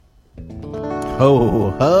Ho,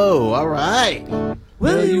 ho, all right.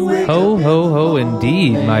 Will you wake Ho, up ho, ho,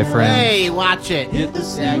 indeed, my friend. Hey, watch it. hit the Dag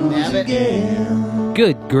snooze nabbit. again?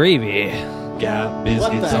 Good gravy. Got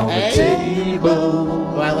biscuits the on heck? the table.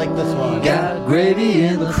 Oh, I like this one. Got gravy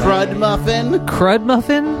in the Crud pan. muffin Crud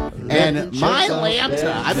muffin? and my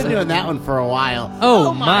Lanta. I've been doing that one for a while.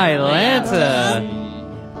 Oh, my Lanta.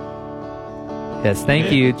 Yes,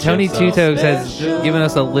 thank you. Tony Two Toes has given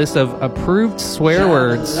us a list of approved swear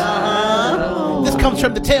words. This comes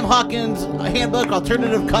from the Tim Hawkins Handbook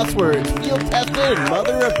Alternative Cuss Words. Field tested,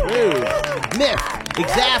 mother approved. Myth,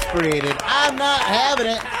 exasperated, I'm not having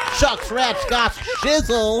it. Shucks, rat, scotch,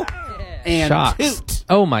 shizzle, and Shocks. toot.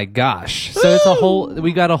 Oh my gosh. So it's a whole,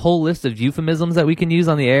 we got a whole list of euphemisms that we can use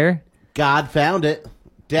on the air. God found it.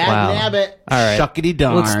 Dag Wow. nabbit. All right. Shuckity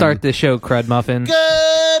darn. Let's start the show, Crud Muffin.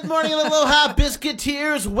 Good morning, Aloha,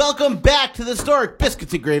 Biscuiteers. Welcome back to the historic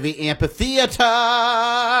Biscuits and Gravy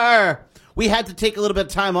Amphitheater. We had to take a little bit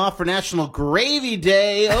of time off for National Gravy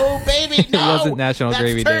Day. Oh, baby, no. wasn't National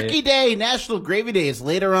Gravy Day. That's Turkey Day. National Gravy Day is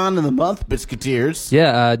later on in the month, Biscuiteers.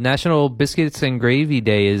 Yeah, National Biscuits and Gravy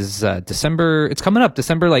Day is December, it's coming up,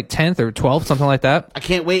 December like 10th or 12th, something like that. I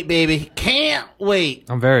can't wait, baby. Can't wait.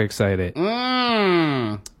 I'm very excited.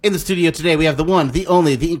 In the studio today, we have the one, the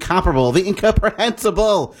only, the incomparable, the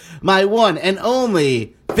incomprehensible, my one and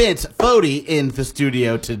only Vince Fodi in the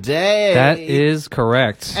studio today. That is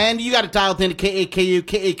correct. And you got it dialed into KAKU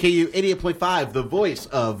 88.5, the voice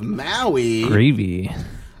of Maui. Gravy.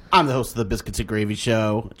 I'm the host of the Biscuits and Gravy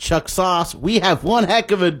Show, Chuck Sauce. We have one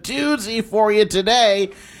heck of a doozy for you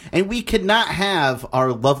today, and we could not have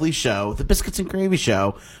our lovely show, the Biscuits and Gravy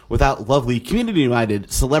Show, without lovely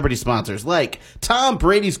community-minded celebrity sponsors like Tom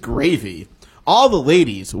Brady's Gravy. All the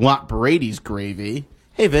ladies want Brady's Gravy.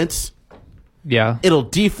 Hey, Vince. Yeah. It'll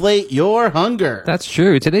deflate your hunger. That's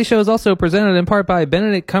true. Today's show is also presented in part by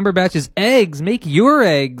Benedict Cumberbatch's Eggs. Make your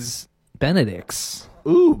eggs Benedict's.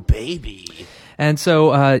 Ooh, baby. And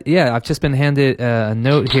so, I've just been handed a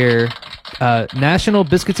note here. National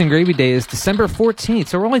Biscuits and Gravy Day is December 14th,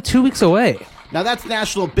 so we're only 2 weeks away. Now, that's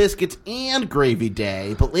National Biscuits and Gravy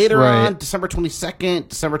Day, but later Right. on, December 22nd,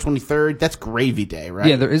 December 23rd, that's Gravy Day, right?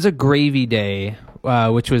 Yeah, there is a Gravy Day,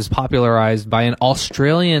 which was popularized by an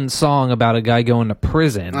Australian song about a guy going to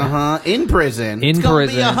prison. In prison. In it's gonna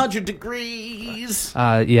prison. be 100 degrees.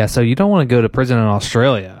 So you don't want to go to prison in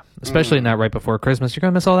Australia, especially not right before Christmas. You're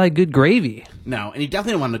going to miss all that good gravy. No, and you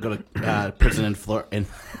definitely don't want to go to prison in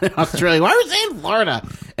Australia. Why are we saying Florida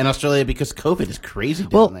in Australia? Because COVID is crazy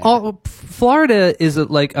down there. Florida is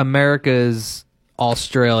like America's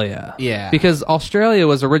Australia. Yeah. Because Australia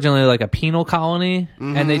was originally like a penal colony,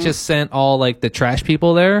 and they just sent all like the trash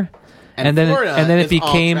people there. And then Florida it is all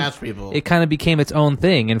became trash people. it kind of became its own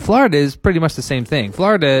thing. And Florida is pretty much the same thing.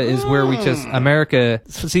 Florida is where we just America.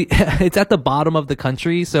 See, it's at the bottom of the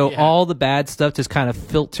country, so all the bad stuff just kind of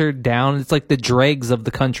filtered down. It's like the dregs of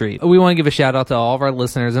the country. We want to give a shout out to all of our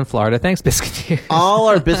listeners in Florida. Thanks, Biscuiteers. All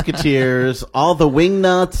our Biscuiteers, all the wing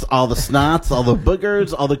nuts, all the snots, all the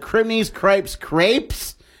boogers, all the crimneys, cripes,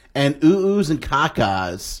 crepes, and oohs and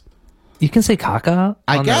cacas. You can say caca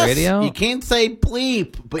I on guess the radio. you can't say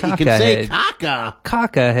bleep, but you can Caca say head. caca.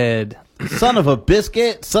 Caca head. Son of a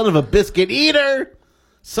biscuit, son of a biscuit eater,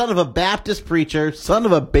 son of a Baptist preacher, son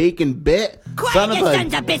of a bacon bit, Quiet, son you of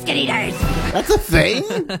sons of biscuit eaters! That's a thing?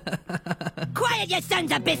 Quiet, you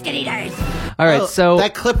sons of biscuit eaters! All right, Oh, so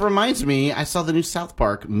that clip reminds me, I saw the new South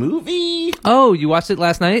Park movie you watched it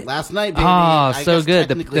last night? last night, baby. Oh, I so guess good.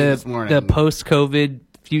 technically this morning. The post-COVID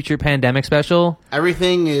future pandemic special.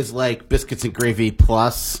 Everything is like biscuits and gravy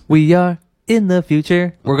plus. We are in the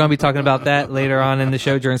future. We're going to be talking about that later on in the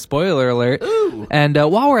show during Spoiler Alert. Ooh. And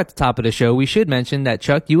while we're at the top of the show, we should mention that,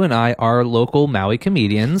 Chuck, you and I are local Maui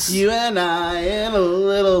comedians. You and I in a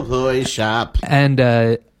little toy shop.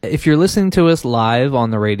 And if you're listening to us live on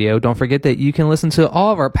the radio, don't forget that you can listen to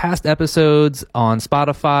all of our past episodes on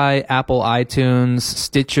Spotify, Apple iTunes,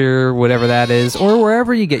 Stitcher, whatever that is, or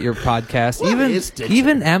wherever you get your podcasts, What is Stitcher?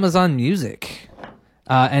 even Amazon Music.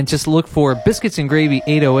 And just look for Biscuits and Gravy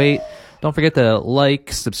 808. Don't forget to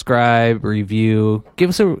like, subscribe, review.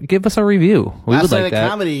 Give us a review. We Last would night like at that.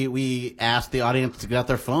 comedy, we asked the audience to get out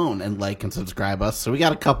their phone and like and subscribe us. So we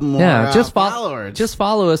got a couple more Just followers. Just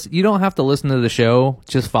follow us. You don't have to listen to the show.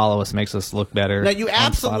 Just follow us. Makes us look better. Now, you on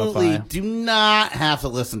absolutely Spotify. do not have to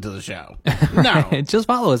listen to the show. No. Just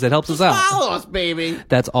follow us. It helps us out. Follow us, baby.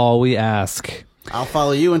 That's all we ask. I'll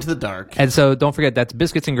follow you into the dark. And so don't forget, that's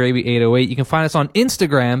Biscuits and Gravy 808. You can find us on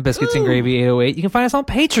Instagram, Biscuits and Gravy 808. You can find us on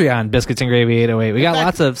Patreon, Biscuits and Gravy 808. We got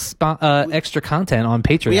fact, lots of extra content on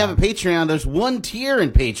Patreon. We have a Patreon. There's one tier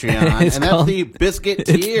in Patreon, and It's that's called- the Biscuit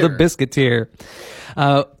It's tier. the Biscuit tier.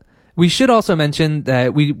 We should also mention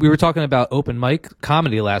that we were talking about open mic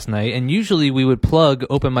comedy last night, and usually we would plug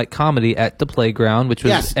open mic comedy at the Playground, which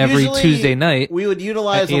was every usually Tuesday night. We would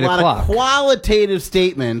utilize at a 8 lot o'clock. of qualitative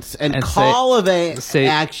statements and call of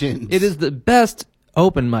actions. It is the best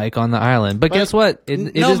open mic on the island. But guess what? It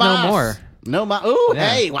is no more. No more. Ooh, Yeah.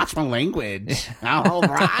 hey, watch my language. All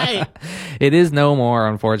right. It is no more,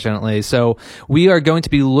 unfortunately. So we are going to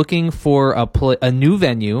be looking for a new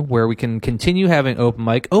venue where we can continue having open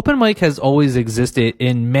mic. Open mic has always existed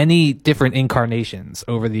in many different incarnations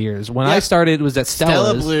over the years. When I started, it was at Stella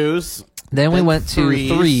Stella's. Blues. Then we went to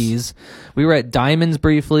Threes. We were at Diamonds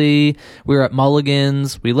briefly. We were at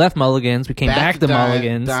Mulligan's. We left Mulligan's. We came back to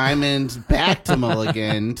Mulligan's. Diamonds, back to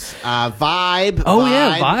Mulligan's. Vibe. Oh, Vibe,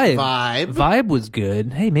 yeah, Vibe. Vibe. Vibe was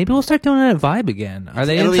good. Hey, maybe we'll start doing it at Vibe again. Are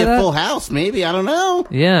they It'll into be a that? full house, maybe. I don't know.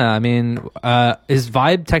 Yeah, I mean, is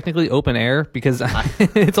Vibe technically open air? Because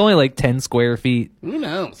it's only like 10 square feet. Who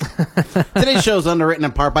knows? Today's show is underwritten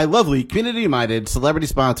in part by lovely, community-minded celebrity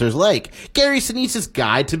sponsors like Gary Sinise's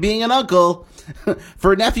Guide to Being an Uncle.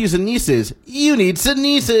 For nephews and nieces, you need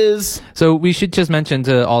Sinises. So we should just mention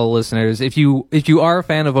to all the listeners, if you are a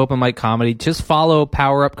fan of open mic comedy, just follow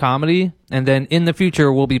Power Up Comedy, and then in the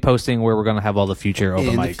future we'll be posting where we're going to have all the future open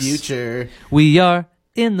In mics. the future. We are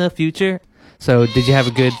in the future. So did you have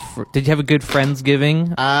a good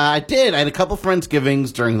Friendsgiving? I did. I had a couple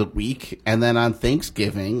Friendsgivings during the week, and then on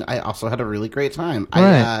Thanksgiving, I also had a really great time.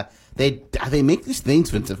 Right. They make these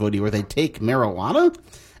things, Vincent Fodi, where they take marijuana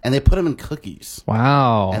and they put them in cookies.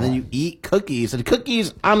 Wow. And then you eat cookies. And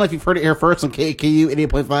cookies, I don't know if you've heard it here first on KKU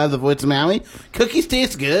 88.5, The Voice of Maui. Cookies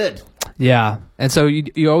taste good. Yeah. And so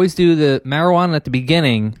you always do the marijuana at the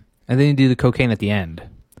beginning, and then you do the cocaine at the end.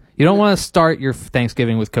 You don't want to start your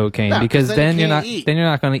Thanksgiving with cocaine No, because then you're not eat. then you're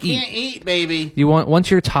not going to eat. Can't eat, baby. You want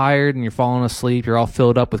once you're tired and you're falling asleep, you're all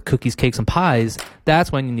filled up with cookies, cakes, and pies.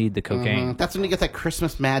 That's when you need the cocaine. That's when you get that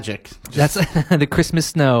Christmas magic. That's the Christmas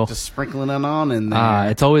snow. Just sprinkling it on in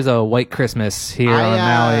there. It's always a white Christmas here on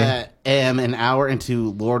Maui. I am an hour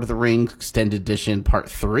into Lord of the Rings Extended Edition Part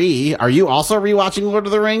 3. Are you also rewatching Lord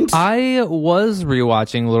of the Rings? I was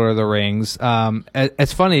rewatching Lord of the Rings.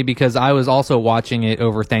 It's funny because I was also watching it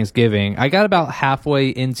over Thanksgiving. I got about halfway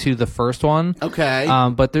into the first one. Okay.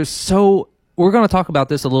 But we're going to talk about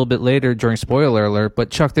this a little bit later during spoiler alert,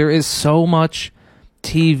 but Chuck, there is so much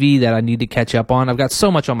TV that I need to catch up on. I've got so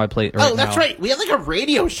much on my plate right now. Oh, that's right. We have like a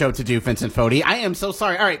radio show to do, Vincent Fodi. I am so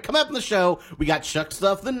sorry. All right, come up in the show. We got Chuck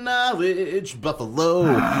Stuff, the Knowledge Buffalo.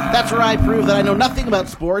 That's where I prove that I know nothing about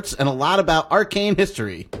sports and a lot about arcane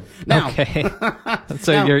history. Now, Okay.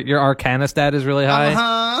 So your Arcana stat is really high?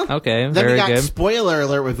 Uh-huh. Okay, Then very we got good. Spoiler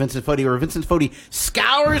Alert with Vincent Fodi, where Vincent Fodi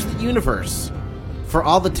scours the universe for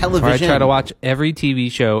all the television. Where I try to watch every TV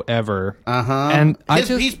show ever. Uh-huh. And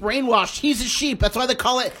He's brainwashed. He's a sheep. That's why they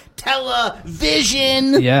call it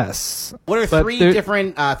television. Yes. What are But three there-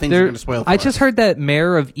 different things you're going to spoil for I us? just heard that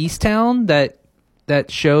Mayor of Easttown,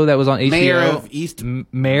 that show that was on HBO. Mayor of East...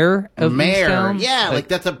 Mayor of Mare. Easttown? Yeah, like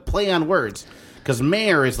that's a play on words. Because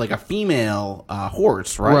mare is like a female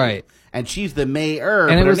horse, right? Right. And she's the mayor.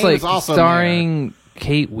 And but it her was name like is also starring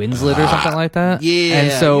Kate Winslet or something like that. Yeah,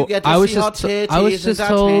 and so you get to I was see her just I was titties just in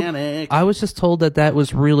told Titanic. I was just told that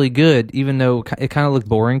was really good, even though it kind of looked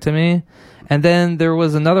boring to me. And then there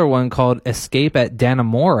was another one called Escape at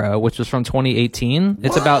Dannemora, which was from 2018.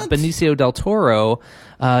 It's about What? Benicio del Toro.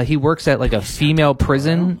 He works at like a female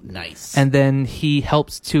prison. Nice. And then he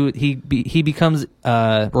becomes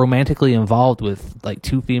romantically involved with like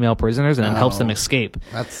two female prisoners and helps them escape.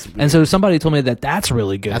 That's And so somebody told me that's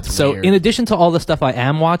really good. That's so weird. in addition to all the stuff I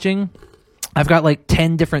am watching, I've got like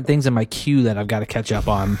 10 different things in my queue that I've got to catch up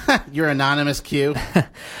on. Your anonymous Q.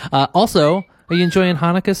 Also, are you enjoying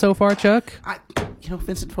Hanukkah so far, Chuck?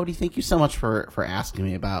 Vincent Fodi, thank you so much for asking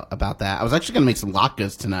me about that. I was actually going to make some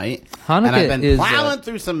latkes tonight. Hanukkah and I've been is, plowing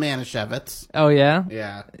through some Manischewitz. Oh yeah?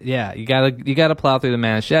 Yeah. Yeah, you gotta plow through the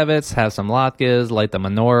Manischewitz, have some latkes, light the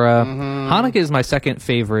menorah. Hanukkah is my second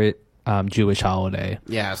favorite Jewish holiday.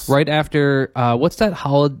 Yes. Right after what's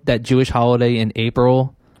that Jewish holiday in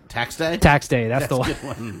April? Tax Day? Tax Day. That's the a one. good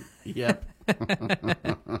one. Yep.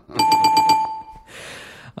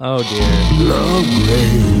 Oh dear.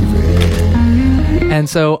 And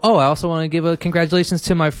so, I also want to give a congratulations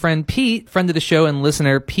to my friend Pete, friend of the show and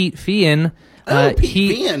listener, Pete Fian. Oh,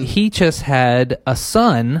 Pete Fian. He just had a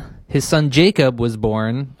son. His son Jacob was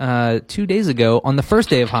born 2 days ago on the first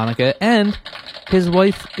day of Hanukkah, and his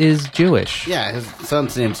wife is Jewish. Yeah, his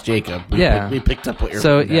son's name's Jacob. We picked up what you're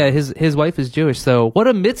So putting yeah, down. his wife is Jewish. So what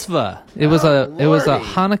a mitzvah! It was a Lordy.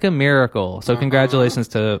 Hanukkah miracle. So congratulations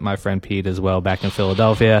to my friend Pete as well back in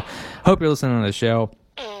Philadelphia. Hope you're listening to the show.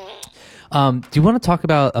 Do you want to talk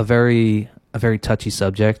about a very touchy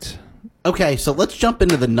subject? Okay, so let's jump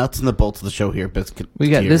into the nuts and the bolts of the show here, Biscuit.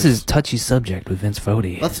 This is touchy subject with Vince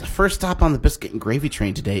Fodi. Let's first stop on the biscuit and gravy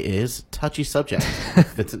train today is touchy subject,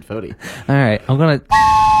 Vincent Fodi. All right, I'm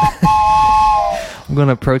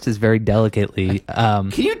gonna approach this very delicately.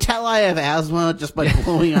 Can you tell I have asthma just by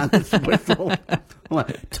blowing on this whistle? Hold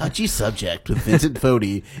on. Touchy subject with Vincent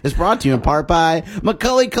Fodi is brought to you in part by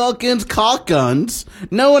Macaulay Culkin's caulk guns.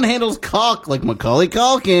 No one handles caulk like Macaulay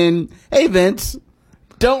Culkin. Hey Vince,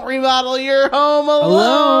 don't remodel your home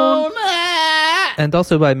alone. Ah! And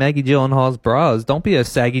also by Maggie Gyllenhaal's bras. Don't be a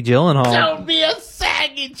saggy Gyllenhaal. Don't be a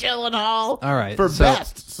saggy Gyllenhaal. All right, for so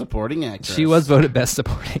best supporting actress. She was voted best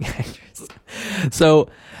supporting actress. So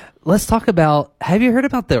let's talk about. Have you heard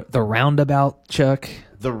about the Roundabout, Chuck?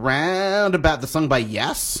 The Roundabout, the song by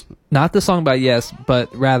Yes? Not the song by Yes,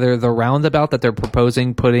 but rather the roundabout that they're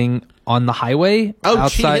proposing putting on the highway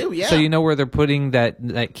outside. Chihoo, yeah. So you know where they're putting that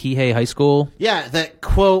Kihei High School? Yeah, that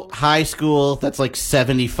quote high school that's like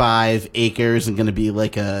 75 acres and going to be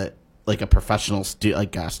like a professional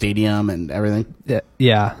stadium and everything.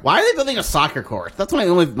 Yeah. Why are they building a soccer court? That's my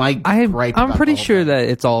gripe. I'm about pretty the whole sure thing. that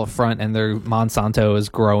it's all a front and their Monsanto is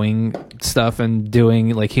growing stuff and doing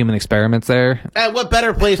like human experiments there. What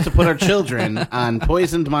better place to put our children on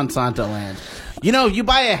poisoned Monsanto land? You know, you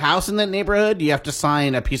buy a house in that neighborhood, you have to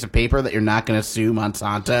sign a piece of paper that you're not going to sue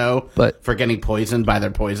Monsanto for getting poisoned by their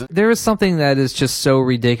poison. There is something that is just so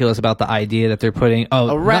ridiculous about the idea that they're putting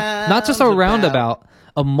not just a roundabout,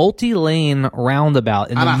 a multi-lane roundabout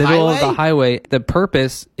in the middle of the highway. The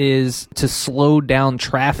purpose is to slow down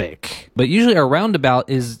traffic, but usually a roundabout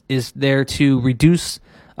is there to reduce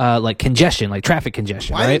like congestion, like traffic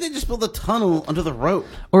congestion. Why right? didn't they just build a tunnel under the road?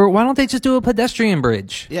 Or why don't they just do a pedestrian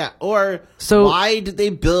bridge? Yeah, or So- why did they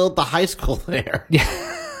build the high school there? Yeah.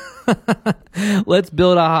 Let's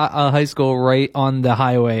build a high school right on the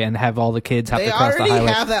highway and have all the kids have They to cross the already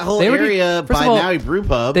highway. have that whole They already- area first by of all, Maui Brew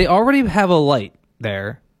Pub. They already have a light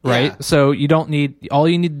there, right? Yeah. So you don't need. All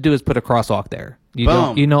you need to do is put a crosswalk there. You Boom,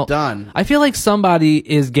 don't. You know. done. I feel like somebody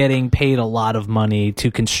is getting paid a lot of money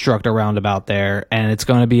to construct a roundabout there, and it's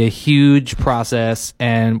going to be a huge process,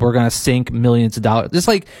 and we're going to sink millions of dollars. Just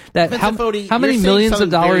like that. Vincent Fodi, How many you're saying millions of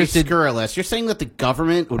something very dollars did? scurrilous. You're saying that the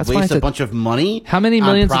government would That's why I waste a said- bunch of money. How many on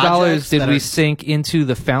millions of dollars projects did that we are- sink into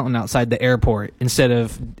the fountain outside the airport instead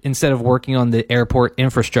of working on the airport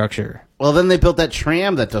infrastructure? Well, then they built that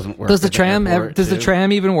tram that doesn't work. Does the at tram airport, does the too.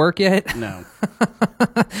 tram even work yet? No,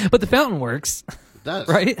 But the fountain works, it does.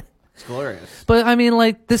 right? It's glorious. But I mean,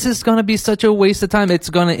 like, this is going to be such a waste of time.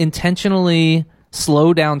 It's going to intentionally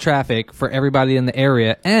slow down traffic for everybody in the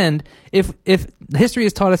area. And if history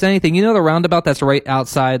has taught us anything, you know, the roundabout that's right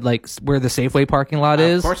outside, like where the Safeway parking lot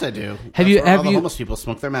is. Of course I do. Have you- That's where all have the you- homeless people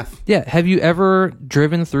smoke their meth? Yeah. Have you ever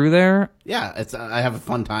driven through there? Yeah, it's. I have a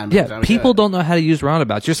fun time. every Yeah, time I people do it. don't know how to use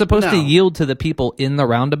roundabouts. You're supposed to No. yield to the people in the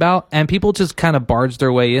roundabout, and people just kind of barge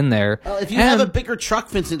their way in there. Well, if you and, have a bigger truck,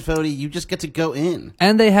 Vincent Fodi, you just get to go in.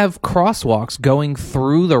 and they have crosswalks going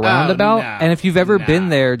through the roundabout. no, And if you've ever no, been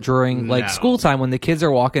there during like no. school time when the kids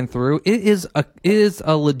are walking through, it is a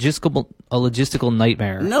logistical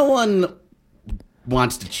nightmare. No one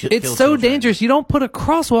wants to. It's kill so children. dangerous. You don't put a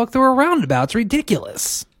crosswalk through a roundabout. It's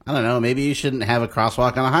ridiculous. I don't know. Maybe you shouldn't have a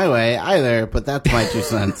crosswalk on a highway either. But that's my 2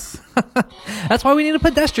 cents. That's why we need a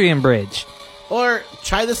pedestrian bridge. Or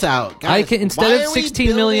try this out, guys. I can instead why of are we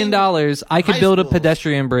 $16 million, building I could high build a schools?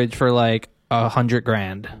 pedestrian bridge for like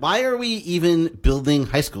 $100,000. Why are we even building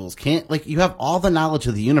high schools? You have all the knowledge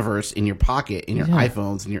of the universe in your pocket, in your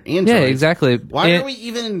iPhones, and your Androids. Yeah, exactly. Why are we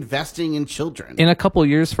even investing in children? In a couple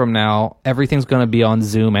years from now, everything's going to be on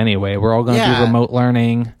Zoom anyway. We're all going to Yeah. do remote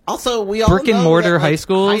learning. Also, we all Brick and know mortar that, high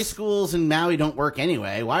schools? High schools in Maui don't work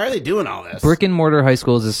anyway. Why are they doing all this? Brick and mortar high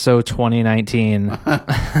schools is so 2019.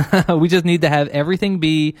 We just need to have everything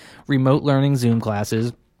be remote learning Zoom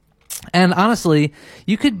classes. And honestly,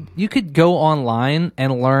 you could go online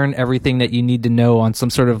and learn everything that you need to know on some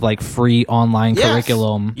sort of like free online Yes.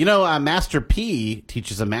 curriculum. You know, Master P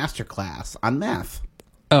teaches a master class on math.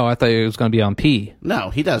 Oh, I thought it was going to be on P. No,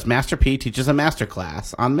 he does. Master P teaches a master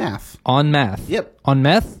class on math. On math. Yep. On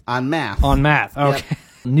meth? On math. On math. Okay.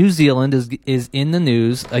 New Zealand is in the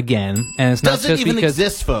news again, and it's not Doesn't just even because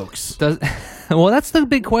exist, folks. well, that's the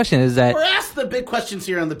big question. Is that We're asked the big questions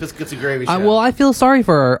here on the Biscuits and Gravy Show. well, I feel sorry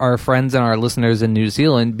for our friends and our listeners in New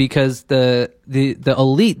Zealand because the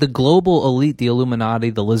elite, the global elite, the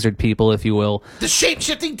Illuminati, the lizard people, if you will, the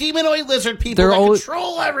shape-shifting demonoid lizard people They're that always-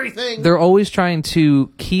 control everything. they're always trying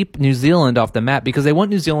to keep New Zealand off the map because they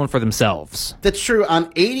want New Zealand for themselves. That's true.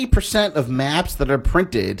 On 80% of maps that are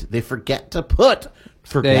printed, they forget to put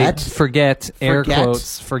Forget? They forget, air Forget?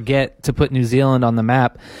 quotes, forget to put New Zealand on the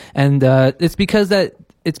map. And it's because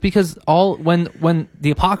when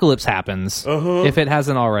the apocalypse happens, if it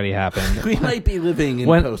hasn't already happened, We might be living in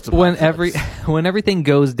when post-apocalypse. when everything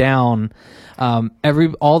goes down,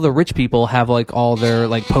 all the rich people have like all their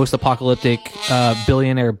like post-apocalyptic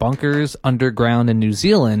billionaire bunkers underground in New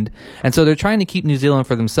Zealand, and so they're trying to keep New Zealand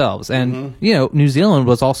for themselves. And New Zealand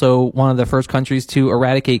was also one of the first countries to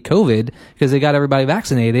eradicate COVID because they got everybody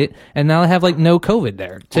vaccinated, and now they have like no COVID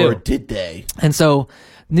there too. Or did they? And so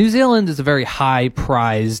New Zealand is a very high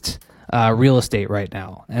prized real estate right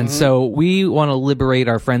now. And so we want to liberate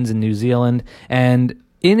our friends in New Zealand. And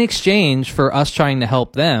in exchange for us trying to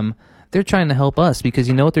help them, they're trying to help us because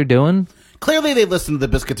you know what they're doing? Clearly, they listen to the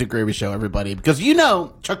Biscuits and Gravy Show, everybody, because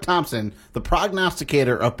Chuck Thompson, the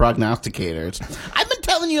prognosticator of prognosticators. I've been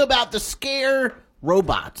telling you about the scare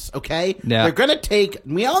robots, okay? Yeah. They're going to take,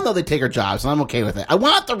 we all know they take our jobs, and I'm okay with it. I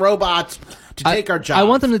want the robots to take our jobs. I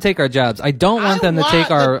want them to take our jobs. I don't want them to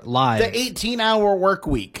take our lives. The 18-hour work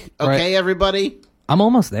week, okay, Right. everybody? I'm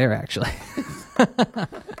almost there, actually.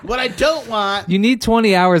 What I don't want You need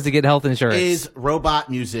 20 hours to get health insurance. is robot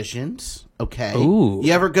musicians, okay? Ooh.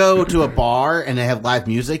 You ever go to a bar and they have live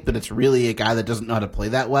music, but it's really a guy that doesn't know how to play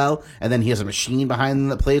that well, and then he has a machine behind him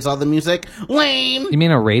that plays all the music? Lame! You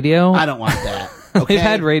mean a radio? I don't want that, okay? They've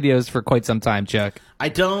had radios for quite some time, Chuck. I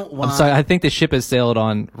don't want... I'm sorry. I think the ship has sailed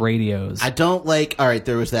on radios. I don't like... All right,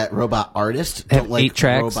 there was that robot artist. Have Don't like 8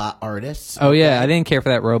 tracks? robot artists. Oh yeah, okay? I didn't care for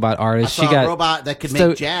that robot I artist. saw She got a robot that could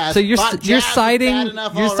make jazz. So you're Thought you're jazz was siding bad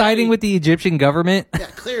enough you're already. siding with the Egyptian government. Yeah,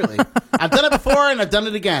 clearly. I've done it before and I've done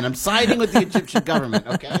it again. I'm siding with the Egyptian government,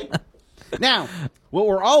 okay? Now, what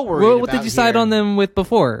we're all worried Well, about what did you side here on them with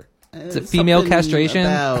before? Is it female something castration?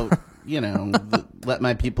 About, let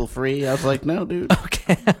my people free. I was like, no, dude.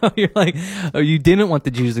 Okay, you're like, oh, you didn't want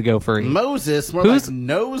the Jews to go free. Moses, more Who's- like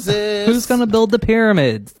noses. Who's gonna build the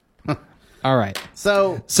pyramids? All right.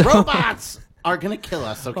 So, robots are going to kill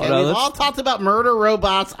us, okay? Hold on, We've let's- all talked about murder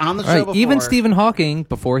robots on the All show right. before. Even Stephen Hawking,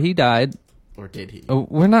 before he died, Or did he?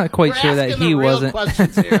 we're not quite We're sure that asking he the real wasn't.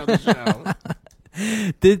 questions here on the show.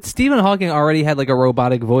 Did Stephen Hawking already had like a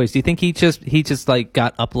robotic voice? Do you think he just like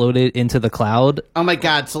got uploaded into the cloud? Oh my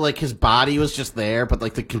god, so like his body was just there, but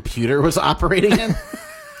like the computer was operating him?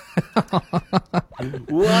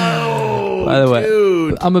 Whoa! By the way,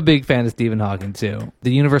 dude. I'm a big fan of Stephen Hawking too.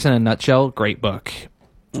 The Universe in a Nutshell, great book.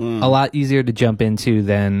 A lot easier to jump into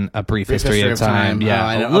than A Brief History of Time. Yeah, Oh,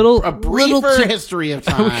 I know. a little a briefer little history of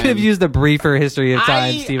time. We could have used a briefer history of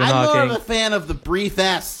time, Stephen I'm Hawking. more of a fan of the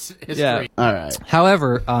briefest history. Yeah. All right.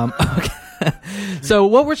 However, okay. So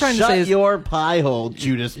what we're trying to say Shut is your pie hole,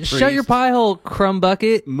 Judas Priest. shut your pie hole, crumb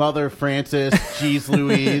bucket. Mother Francis, Jeez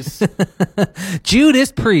Louise.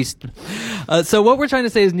 Judas Priest. So what we're trying to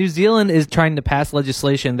say is New Zealand is trying to pass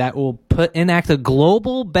legislation that will enact a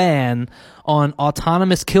global ban on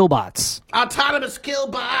autonomous killbots. Autonomous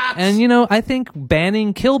killbots! And I think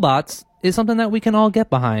banning killbots is something that we can all get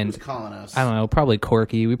behind. Who's calling us? I don't know, probably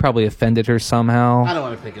Corky. We probably offended her somehow. I don't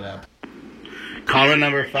want to pick it up. Caller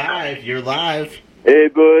number 5, you're live. Hey,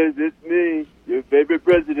 boys, it's me, your favorite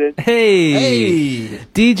president. Hey, Hey,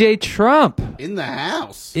 DJ Trump in the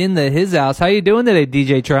house. in his house. How you doing today,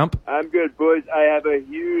 DJ Trump? I'm good, boys. I have a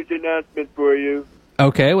huge announcement for you.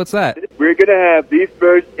 Okay, what's that? We're going to have the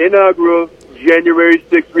first inaugural January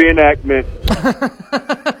 6th reenactment.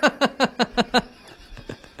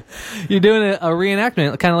 You're doing a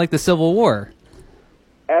reenactment, kind of like the Civil War.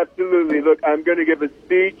 Absolutely. Look, I'm going to give a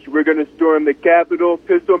speech. We're going to storm the Capitol,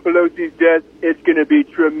 piss on Pelosi's desk. It's going to be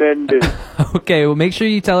tremendous. Okay, well, make sure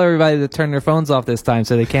you tell everybody to turn their phones off this time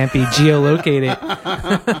so they can't be geolocated.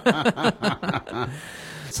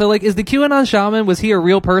 So, like, is the QAnon shaman, was he a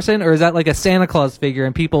real person, or is that like a Santa Claus figure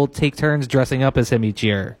and people take turns dressing up as him each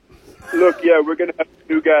year? Look, yeah, we're going to have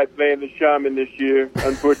a new guy playing the shaman this year.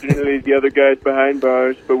 Unfortunately, the other guy's behind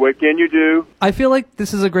bars. But what can you do? I feel like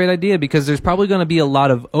this is a great idea because there's probably going to be a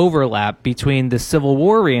lot of overlap between the Civil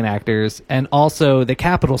War reenactors and also the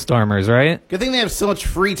Capitol stormers, right? Good thing they have so much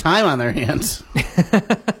free time on their hands. Look,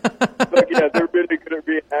 yeah, they're really good at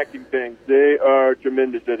reenacting things. They are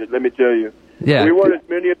tremendous at it, let me tell you. Yeah. We want as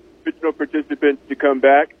many of the original participants to come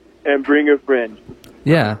back and bring a friend.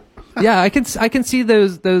 Yeah. Yeah, I can see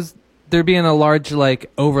those there being a large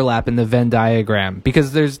like overlap in the Venn diagram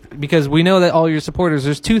because we know that all your supporters,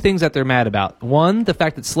 there's two things that they're mad about. One, the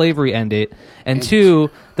fact that slavery ended, and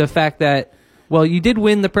two, the fact that, well, you did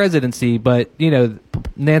win the presidency, but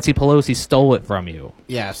Nancy Pelosi stole it from you.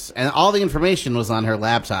 Yes, and all the information was on her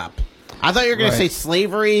laptop. I thought you were going Right. to say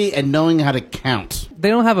slavery and knowing how to count. They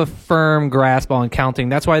don't have a firm grasp on counting.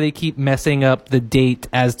 That's why they keep messing up the date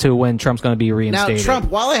as to when Trump's going to be Now, reinstated. Trump,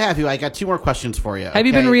 while I have you, I got two more questions for you. have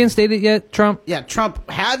you been reinstated yet, Trump? Yeah, Trump,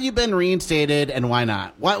 have you been reinstated and why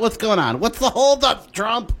not? What's going on? What's the holdup,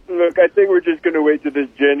 Trump? Look, I think we're just going to wait till this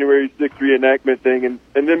January 6th reenactment thing, and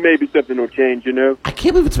then maybe something will change, you know? I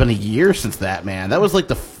can't believe it's been a year since that, man. That was like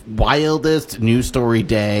the wildest news story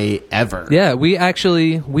day ever. Yeah, we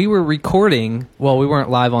were recording. Well, we weren't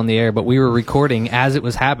live on the air, but we were recording as it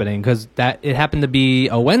was happening because it happened to be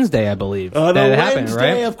a Wednesday, I believe. On that a it happened,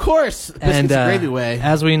 Wednesday, right? of course. Biscuits and gravy way.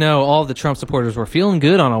 As we know, all of the Trump supporters were feeling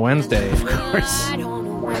good on a Wednesday. Of course.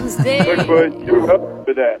 Look, boys, you're welcome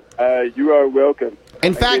for that. You are welcome.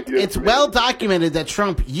 In I fact, gave you it's a well documented that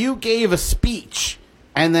Trump, you gave a speech,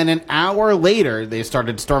 and then an hour later, they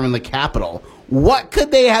started storming the Capitol. What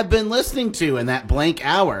could they have been listening to in that blank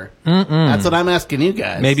hour? That's what I'm asking you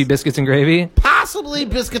guys. Maybe biscuits and gravy? Possibly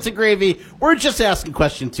biscuits and gravy. We're just asking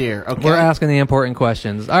questions here, okay? We're asking the important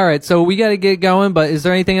questions. All right, so we got to get going, but is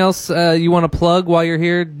there anything else you want to plug while you're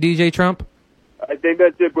here, DJ Trump? I think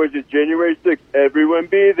that's it, boys. It's January 6th. Everyone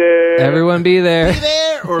be there. Everyone be there. Be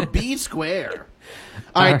there or be square.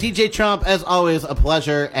 All right, DJ Trump, as always, a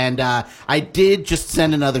pleasure. And I did just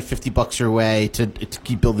send another $50 your way to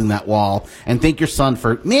keep building that wall. And thank your son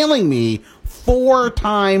for mailing me 4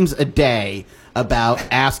 times a day about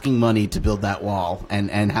asking money to build that wall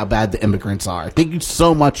and how bad the immigrants are. Thank you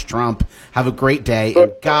so much, Trump. Have a great day,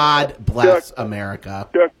 and God bless America.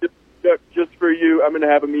 Chuck, just for you, I'm going to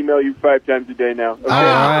have him email you 5 times a day now. Okay? All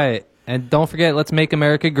right. And don't forget, let's make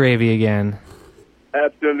America gravy again.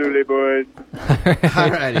 Absolutely, boys.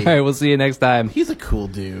 Alrighty. All right, we'll see you next time. He's a cool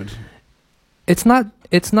dude. It's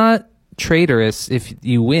not traitorous if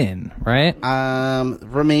you win, right?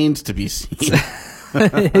 Remains to be seen.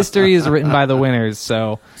 History is written by the winners,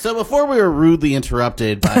 so So before we were rudely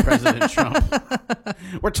interrupted by President Trump,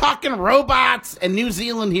 we're talking robots and New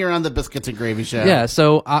Zealand here on the Biscuits and Gravy Show. yeah.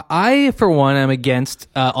 So I for one, am against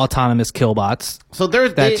autonomous killbots So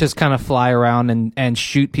there's that just kind of fly around and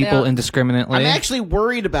shoot people Now, indiscriminately. I'm actually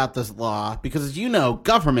worried about this law because, as you know,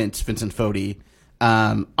 governments, Vincent Fodi,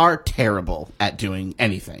 are terrible at doing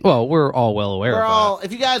anything. well, we're all well aware We're of all,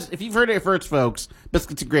 if you've heard it first, folks,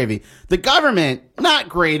 Biscuits and Gravy, the government, not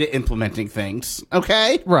great at implementing things,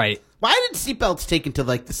 okay? that. Right. Why did seatbelts take until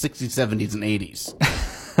like the 60s, 70s, and 80s?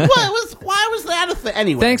 Why was that a thing?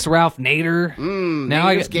 Anyway. Thanks, Ralph Nader. Now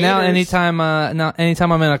Nader's now Gators. anytime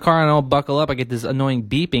I'm in a car and I don't buckle up, I get this annoying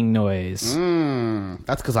beeping noise.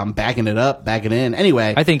 That's because I'm backing it up, backing in.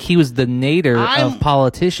 Anyway, I think he was the Nader I'm of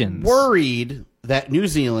politicians. worried that New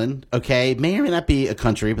Zealand, okay, may or may not be a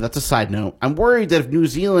country, but that's a side note. I'm worried that if New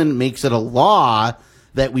Zealand makes it a law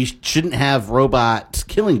that we shouldn't have robots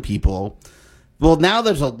killing people, well, now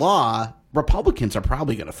there's a law, Republicans are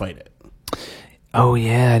probably going to fight it. Oh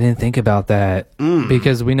yeah, I didn't think about that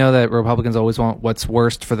because we know that Republicans always want what's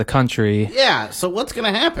worst for the country, Yeah, so what's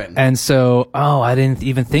going to happen? and so I didn't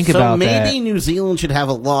even think So about maybe that. New Zealand should have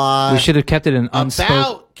a law We should have kept it an unspoken.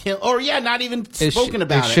 about kill, or not even spoken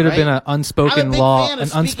about it. It should have been right? an unspoken I'm a big law, fan of an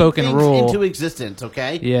speaking unspoken things rule. into existence.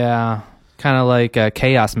 Okay, Yeah, kind of like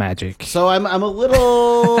chaos magic. so I'm a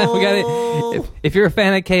little. We got it. If you're a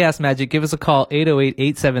fan of Chaos Magic, give us a call,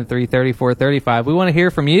 808-873-3435. We want to hear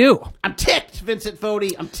from you. I'm ticked, Vincent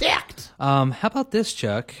Fodi. I'm ticked. How about this,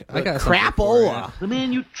 Chuck? I got something for Crapola. The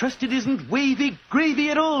man you trusted isn't wavy gravy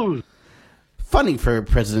at all. Funding for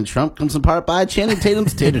President Trump comes in part by Channing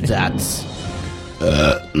Tatum's Tater Tots.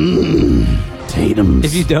 Tatum's.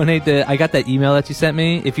 If you donate I got that email that you sent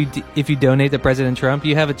me. If you donate to President Trump,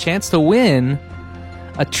 you have a chance to win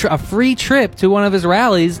a free trip to one of his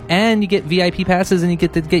rallies, and you get VIP passes, and you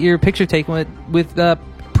get to get your picture taken with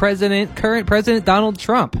current President Donald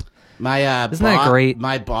Trump. My Isn't that great?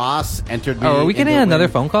 My boss entered me. Oh, are we getting into another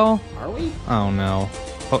win- phone call? Are we? Oh no.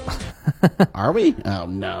 Are we? Oh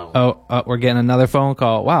no. Oh, we're getting another phone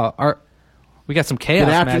call. Wow, we got some chaos.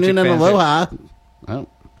 Good afternoon magic and fans here. aloha. Oh.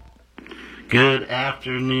 Good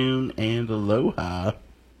afternoon and aloha.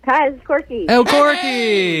 Hi, this is Corky. Oh,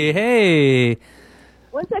 Corky! Hey.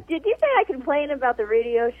 What's up? Did you say I complain about the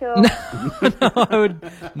radio show? No, I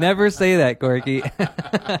would never say that, Corky.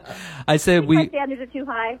 I said My standards are too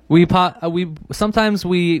high. sometimes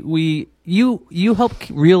you help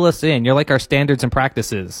reel us in. You're like our standards and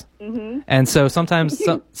practices. Mm-hmm. And so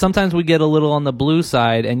sometimes we get a little on the blue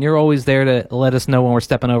side, and you're always there to let us know when we're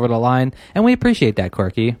stepping over the line, and we appreciate that,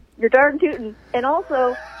 Corky. You're darn tootin'. And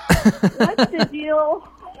also, what's the deal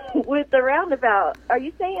with the roundabout, are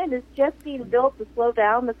you saying it's just being built to slow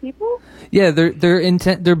down the people? Yeah,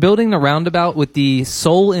 they're building the roundabout with the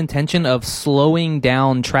sole intention of slowing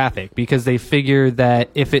down traffic because they figure that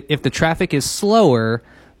if the traffic is slower,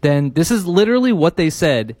 then this is literally what they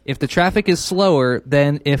said. If the traffic is slower,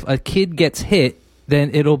 then if a kid gets hit,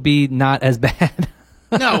 then it'll be not as bad.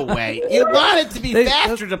 No way. You want it to be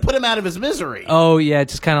faster to put him out of his misery. Oh yeah,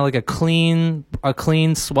 just kind of like a clean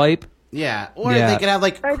swipe. Yeah. Or Yeah. they could have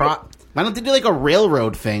like why don't they do like a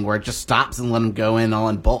railroad thing where it just stops and let him go in all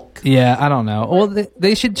in bulk? Yeah, I don't know. Well,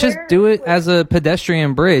 they should just do it as a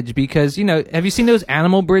pedestrian bridge because, have you seen those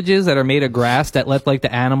animal bridges that are made of grass that let like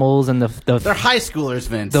the animals and They're high schoolers,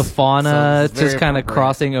 Vince. the fauna So it's very just kind of appropriate.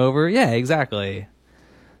 crossing over? Yeah, exactly.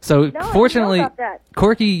 So I didn't know fortunately, about that.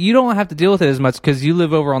 Corky, you don't have to deal with it as much because you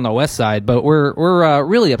live over on the west side, but we're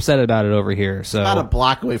really upset about it over here. So About a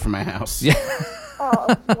block away from my house. Yeah.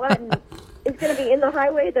 Oh, what? It's going to be in the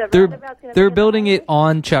highway? The roundabout's gonna be they're in the building it highway?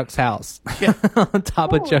 on Chuck's house, on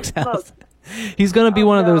top of Holy Chuck's house. smokes. He's gonna be Oh,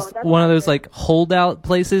 one of no, those that's one of not those good. like holdout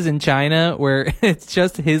places in China where it's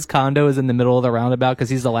just his condo is in the middle of the roundabout because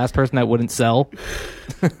he's the last person that wouldn't sell.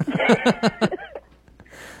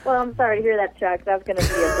 Well, I'm sorry to hear that, Chuck. That's going to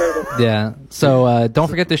be a burden. Yeah. So don't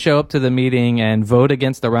forget to show up to the meeting and vote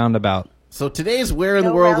against the roundabout. So today's Where in the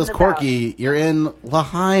No World is roundabout. Corky? You're in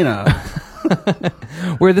Lahaina.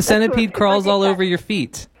 Where the centipede where- crawls all where- over your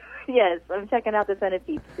feet. Yes, I'm checking out the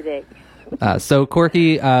centipedes today. So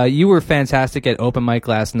Corky, you were fantastic at open mic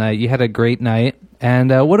last night. You had a great night, and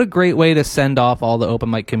what a great way to send off all the open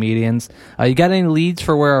mic comedians. You got any leads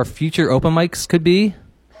for where our future open mics could be?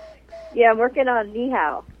 Yeah, I'm working on Ni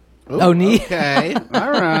Hao. Oh, neat. Okay.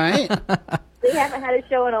 All right. We haven't had a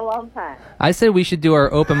show in a long time. I said we should do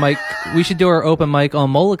our open mic. We should do our open mic on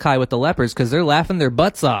Molokai with the lepers because they're laughing their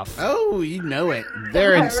butts off. Oh, you know it.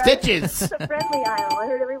 They're in Right. stitches. It's a friendly aisle. I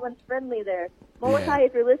heard everyone's friendly there. Molokai, Yeah.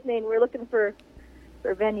 if you're listening, we're looking for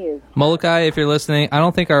venues. Molokai, if you're listening, I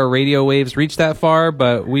don't think our radio waves reach that far,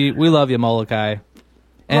 but we love you, Molokai.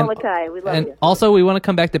 And, Molokai, we love and you. also, we want to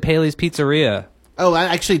come back to Paley's Pizzeria. Oh, I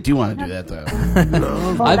actually do want to do that,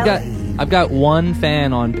 though. I've got one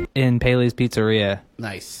fan in Paley's Pizzeria.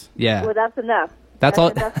 Nice. Yeah, Well, that's enough. that's all.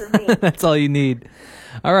 enough for me. That's all you need.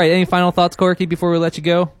 All right. Any final thoughts, Corky, before we let you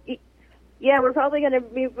go? Yeah, we're probably going to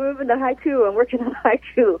be moving to haiku. I'm working on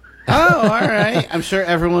haiku. Oh, all right. I'm sure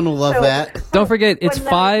everyone will love So- that. Don't forget, it's One letter,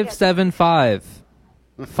 575.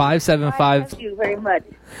 575. Thank you very much.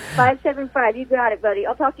 575. You got it, buddy.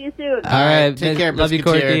 I'll talk to you soon. All right, take care, love you, Biscuiteer.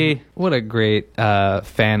 Corky. What a great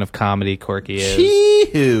fan of comedy Corky is.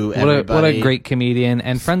 Chee-hoo, What everybody. a great comedian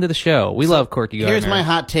and friend of the show. We love Corky Gardner. Here's my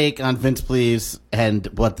hot take on Vince Please and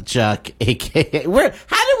What the Chuck, aka we're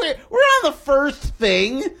on the first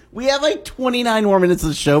thing. We have like 29 more minutes of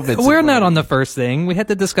the show, Vince. We're not on the first thing. We had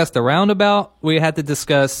to discuss the roundabout. We had to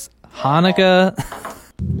discuss Hanukkah.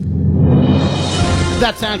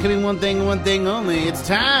 That sound can be one thing only. It's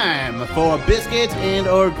time for biscuits and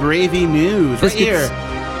or gravy news. Biscuits right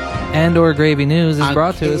here. and or gravy news is On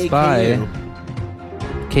brought to us by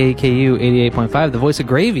KKU 88.5, the voice of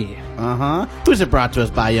gravy. Uh-huh. Who's it brought to us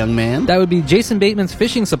by, young man? That would be Jason Bateman's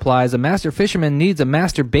Fishing Supplies. A master fisherman needs a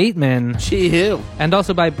master baitman. Chee-hoo. And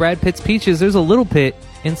also by Brad Pitt's Peaches. There's a little pit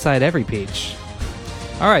inside every peach.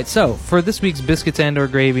 All right, so for this week's biscuits and or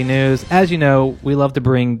gravy news, as you know, we love to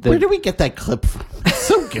bring Where the did we get that clip from? It's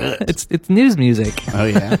so good. it's news music. Oh,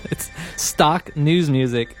 yeah? It's stock news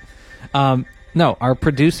music. No, our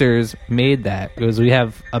producers made that because we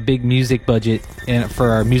have a big music budget for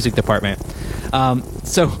our music department.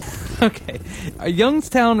 So, okay, a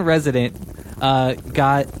Youngstown resident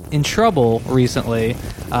got in trouble recently.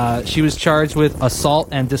 She was charged with assault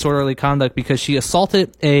and disorderly conduct because she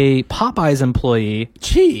assaulted a Popeyes employee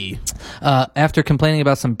Gee. after complaining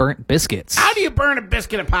about some burnt biscuits. How do you burn a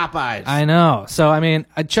biscuit at Popeyes? I know. So I mean,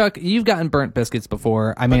 Chuck, you've gotten burnt biscuits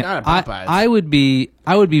before. I mean, not at Popeyes. I would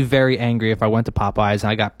be very angry if I went to Popeyes and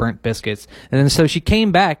I got burnt biscuits. And then so she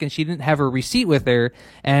came back and she didn't have her receipt with her,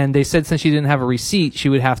 and they said since she didn't have a receipt, she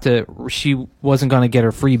wasn't going to get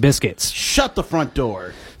her free biscuits. Shut the front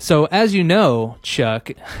door. So as you know, Chuck,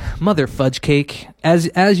 mother fudge cake,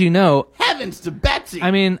 as you know, Heavens to Betsy. I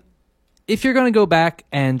mean, if you're going to go back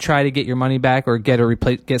and try to get your money back or get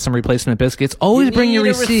some replacement biscuits, always You bring your need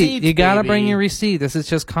a receipt. receipt, You got to baby. bring your receipt. This is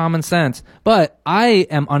just common sense. But I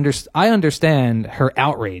understand her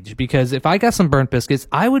outrage because if I got some burnt biscuits,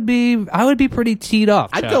 I would be pretty teed off.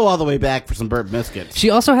 I'd Chuck. go all the way back for some burnt biscuits. She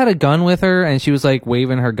also had a gun with her, and she was like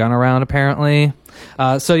waving her gun around. Apparently,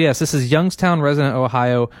 so yes, this is Youngstown resident,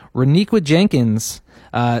 Ohio, Reniqua Jenkins.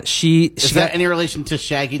 She Is got that any relation to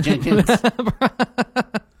Shaggy Jenkins?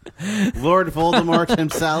 Lord Voldemort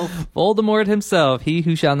himself. Voldemort himself, he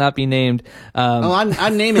who shall not be named.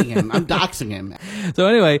 I'm naming him. I'm doxing him. So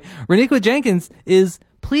anyway, Reniqua Jenkins is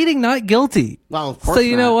pleading not guilty. Well, of course So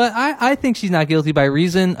you not. know what? I think she's not guilty by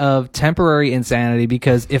reason of temporary insanity,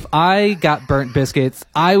 because if I got burnt biscuits,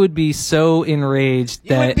 I would be so enraged You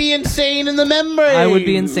that would be insane in the membrane. I would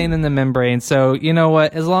be insane in the membrane. So you know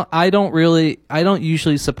what? As long I don't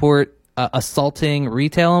usually support assaulting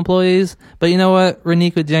retail employees, but you know what,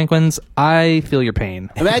 Reniqua Jenkins, I feel your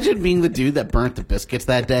pain. Imagine being the dude that burnt the biscuits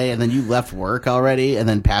that day, and then you left work already, and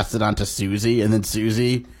then passed it on to Susie, and then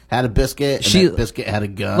Susie had a biscuit, and that biscuit had a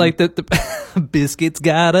gun. Like the biscuit's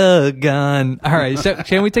got a gun. All right,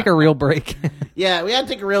 can we take a real break? Yeah, we had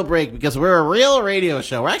to take a real break because we're a real radio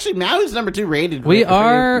show. We're actually Maui's number 2 rated. We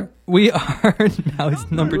are now it's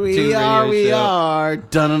number 2 radio show. We are.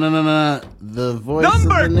 Dun-dun-dun-dun-dun. The voice of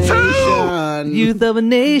the nation. Youth of a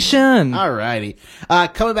nation. Alrighty.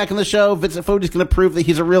 Coming back on the show, Vincent Fody's going to prove that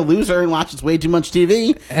he's a real loser and watches way too much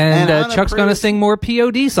TV. And Chuck's going to sing more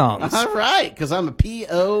POD songs. All right, because I'm a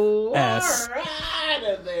P.O.S. All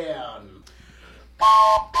right, then.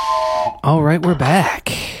 All right, we're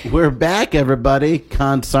back. We're back, everybody.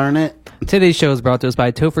 Concern it. Today's show is brought to us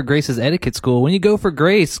by Topher Grace's Etiquette School. When you go for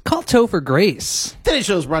grace, call Topher Grace. Today's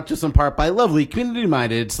show is brought to us in part by lovely,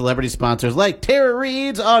 community-minded celebrity sponsors like Tara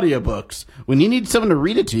Reid's audiobooks. When you need someone to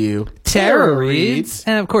read it to you, Tara reads.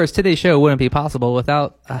 And of course, today's show wouldn't be possible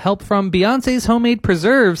without help from Beyonce's homemade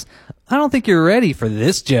preserves. I don't think you're ready for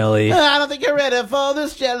this jelly. I don't think you're ready for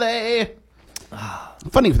this jelly.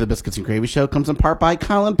 Funding for the Biscuits and Gravy Show comes in part by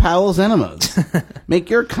Colin Powell's Enemas. Make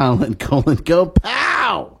your Colin go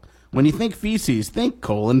pow! When you think feces, think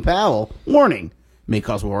Colin Powell. Warning, may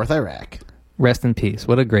cause war with Iraq. Rest in peace.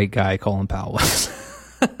 What a great guy Colin Powell was.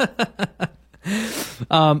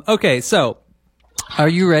 Okay, so are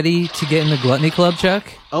you ready to get in the Gluttony Club, Chuck?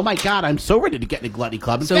 Oh my God, I'm so ready to get in the Gluttony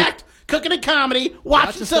Club. In So- fact, cooking a comedy,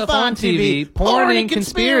 watching stuff on TV, porn and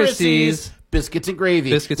conspiracies. Biscuits and gravy.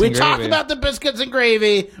 Biscuits we and talked gravy. about the biscuits and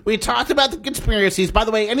gravy. We talked about the conspiracies. By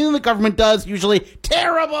the way, anything the government does, usually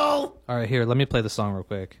terrible. All right, here, let me play the song real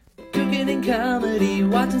quick. Cooking and comedy,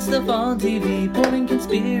 watching stuff on TV, porn and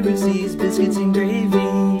conspiracies, biscuits and gravy.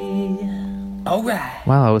 All right.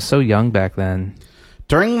 Wow, I was so young back then.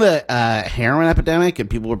 During the heroin epidemic and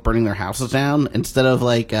people were burning their houses down, instead of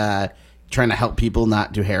trying to help people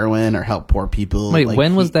not do heroin or help poor people. Wait,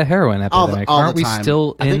 when was the heroin epidemic? all the Aren't we time.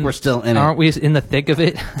 still in I think we're still in it. Aren't we in the thick of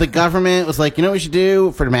it? The government was like, you know what we should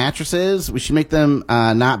do for the mattresses? We should make them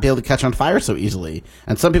not be able to catch on fire so easily.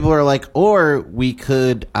 And some people are like, or we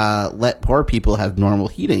could let poor people have normal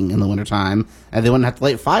heating in the wintertime and they wouldn't have to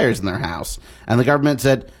light fires in their house. And the government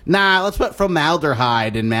said, nah, let's put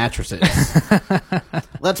formaldehyde in mattresses.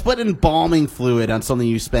 Let's put embalming fluid on something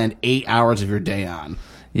you spend 8 hours of your day on.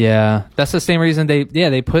 Yeah, that's the same reason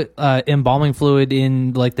they put embalming fluid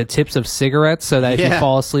in like the tips of cigarettes so that if you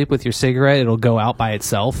fall asleep with your cigarette, it'll go out by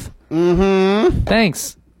itself. Mm-hmm.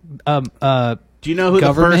 Thanks. Do you know who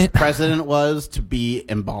government? the first president was to be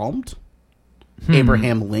embalmed?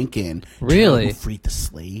 Abraham Lincoln. Really? Do you know who freed the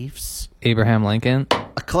slaves? Abraham Lincoln.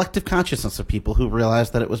 A collective consciousness of people who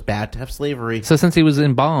realized that it was bad to have slavery. So since he was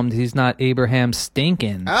embalmed, he's not Abraham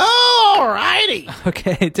Stinkin. Alrighty.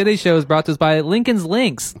 Okay, today's show is brought to us by Lincoln's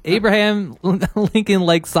Links. Abraham Lincoln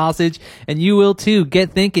likes sausage, and you will too.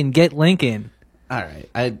 Get thinking, get Lincoln. All right,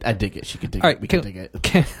 I dig it. She can dig All it. right, We can dig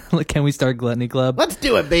it. Can we start Gluttony Club? Let's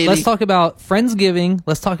do it, baby. Let's talk about Friendsgiving.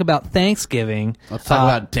 Let's talk about Thanksgiving. Let's talk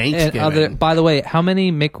about Thanksgiving. By the way, how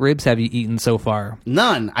many McRibs have you eaten so far?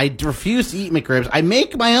 None. I refuse to eat McRibs. I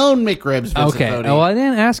make my own McRibs. Vincent Okay. Fodi. Oh, I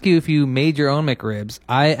didn't ask you if you made your own McRibs.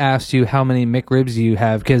 I asked you how many McRibs you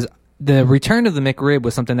have, because the return of the McRib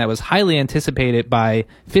was something that was highly anticipated by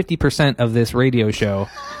 50% of this radio show.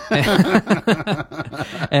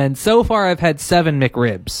 And so far, I've had 7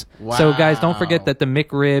 McRibs. Wow. So, guys, don't forget that the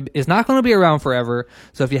McRib is not going to be around forever.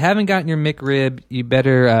 So, if you haven't gotten your McRib, you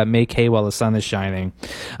better make hay while the sun is shining.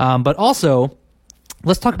 But also,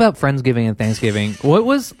 let's talk about Friendsgiving and Thanksgiving.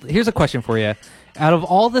 Here's a question for you. Out of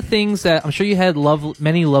all the things that I'm sure you had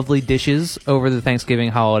many lovely dishes over the Thanksgiving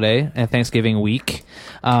holiday and Thanksgiving week,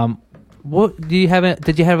 did you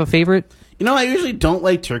have a favorite? You know, I usually don't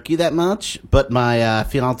like turkey that much, but my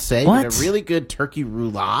fiance What? made a really good turkey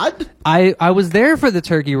roulade. I was there for the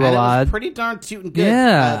turkey And it was roulade. pretty darn cute and good.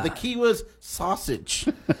 Yeah. The key was sausage.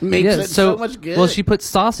 Makes it so much good. Well, she put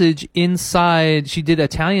sausage inside. She did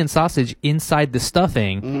Italian sausage inside the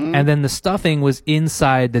stuffing, and then the stuffing was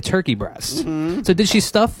inside the turkey breast. So did she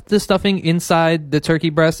stuff the stuffing inside the turkey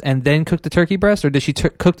breast and then cook the turkey breast, or did she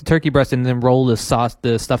cook the turkey breast and then roll the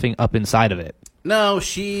stuffing up inside of it? No,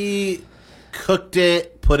 she cooked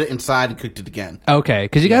it, put it inside, and cooked it again. Okay,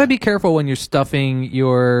 because you got to be careful when you're stuffing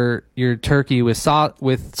your turkey with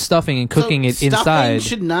stuffing and cooking it Stuffing inside.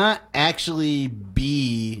 should not actually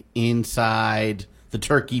be inside the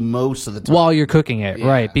turkey most of the time. While you're cooking it, Yeah.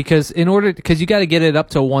 right? Because you got to get it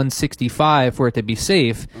up to 165 for it to be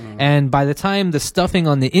safe. And by the time the stuffing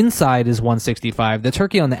on the inside is 165, the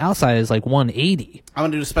turkey on the outside is like 180. I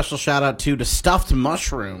want to do a special shout out to stuffed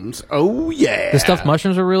mushrooms. Oh yeah, The stuffed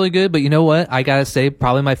mushrooms are really good, but you know what? I gotta say,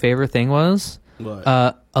 probably my favorite thing was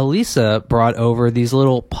What? Elisa brought over these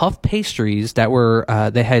little puff pastries that were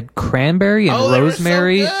they had cranberry and Oh, they were so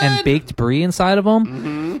rosemary good. and baked brie inside of them.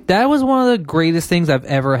 Mm-hmm. That was one of the greatest things I've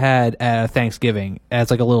ever had at Thanksgiving as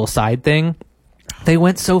like a little side thing. They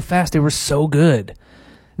went so fast; they were so good.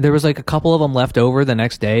 There was like a couple of them left over the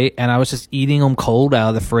next day, and I was just eating them cold out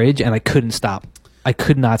of the fridge, and I couldn't stop. I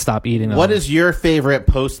could not stop eating them. What is your favorite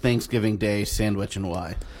post Thanksgiving Day sandwich and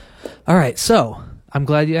why? All right, so I'm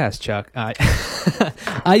glad you asked, Chuck.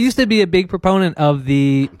 I used to be a big proponent of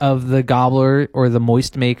the gobbler or the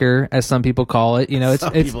moist maker, as some people call it. You know, it's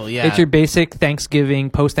Some people, yeah. it's your basic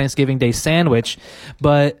post Thanksgiving Day sandwich.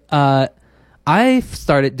 But I've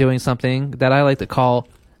started doing something that I like to call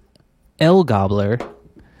El Gobbler.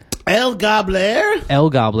 El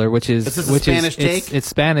Gobbler, Which is Is this a Spanish take? It's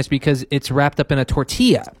Spanish because it's wrapped up in a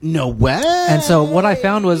tortilla. No way. And so what I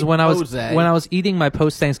found was when I Jose. was eating my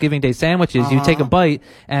post Thanksgiving Day sandwiches, you take a bite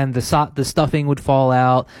and the stuffing would fall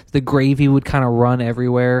out, the gravy would kind of run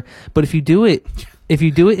everywhere. But if you do it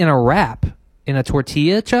in a wrap, in a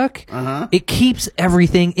tortilla, Chuck, it keeps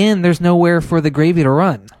everything in. There's nowhere for the gravy to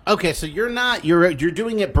run. Okay, so you're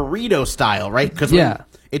doing it burrito style, right? Because Yeah.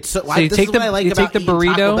 it's so. So you this take is what I like you about take the eating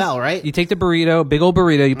burrito, Taco Bell, right? You take the burrito, big old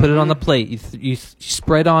burrito, you put it on the plate. You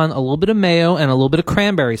spread on a little bit of mayo and a little bit of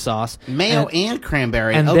cranberry sauce. Mayo and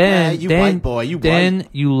cranberry. And okay, then, you then, white boy, you then white.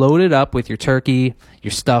 you load it up with your turkey,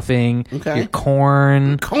 your stuffing, Okay. your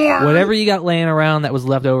corn, Corn. whatever you got laying around that was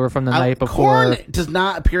left over from the night before. Corn does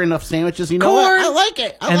not appear in enough sandwiches. You know what? Corn. I like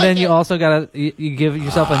it. And then you also gotta you give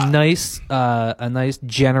yourself a nice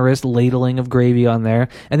generous ladling of gravy on there,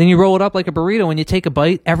 and then you roll it up like a burrito. When you take a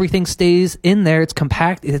bite, everything stays in there. It's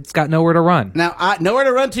compact. It's got nowhere to run. Now, nowhere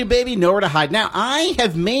to run to, baby. Nowhere to hide. Now, I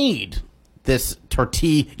have made this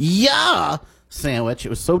tortilla sandwich. It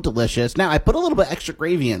was so delicious. Now, I put a little bit extra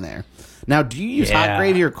gravy in there. Now, do you use hot Yeah.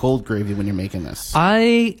 gravy or cold gravy when you're making this?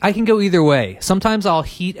 I can go either way. Sometimes I'll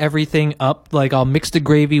heat everything up, like I'll mix the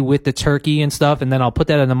gravy with the turkey and stuff, and then I'll put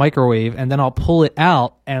that in the microwave, and then I'll pull it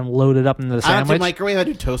out and load it up into the I don't do sandwich. microwave. I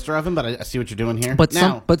do toaster oven, but I see what you're doing here. But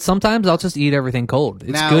now, sometimes I'll just eat everything cold.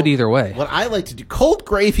 It's now, good either way. What I like to do, cold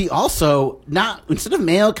gravy also, not, instead of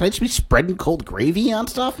mayo, can I just be spreading cold gravy on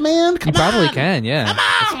stuff, man? Come You probably on. can, yeah. Come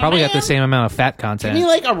It's on, probably got the man. same amount of fat Give content. me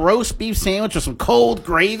like a roast beef sandwich with some cold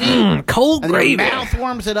gravy. Cold and gravy. Your mouth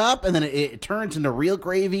warms it up, and then it turns into real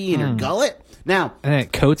gravy in your gullet. Now, And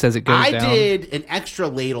it coats as it goes I down. did an extra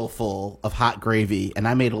ladle full of hot gravy, and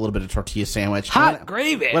I made a little bit of tortilla sandwich. Hot And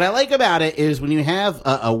gravy. What I like about it is when you have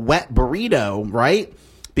a wet burrito, right?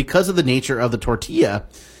 Because of the nature of the tortilla,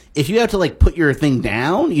 if you have to like put your thing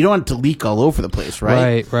down, you don't want it to leak all over the place,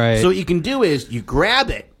 right? Right. So what you can do is you grab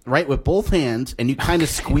it, right, with both hands, and you kind of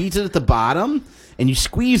squeeze it at the bottom, and you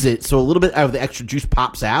squeeze it so a little bit of the extra juice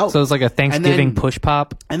pops out. So it's like a Thanksgiving And then- push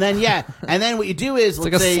pop. And then, yeah, and then what you do is, It's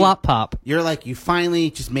like a slop pop. You're like, you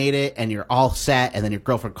finally just made it, and you're all set, and then your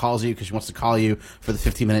girlfriend calls you because she wants to call you for the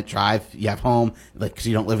 15-minute drive you have home, like, because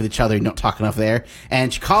you don't live with each other, you don't talk enough there,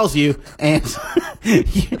 and she calls you, and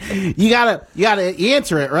you gotta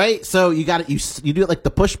answer it, right? So you do it like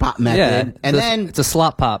the push pop method, Yeah. and then it's a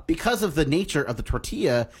slop pop. because of the nature of the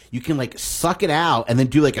tortilla, you can like suck it out and then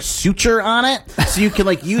do like a suture on it, so you can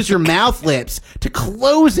like use your mouth lips to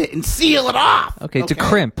close it and seal it off. Okay, to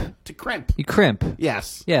crimp. To crimp. You crimp.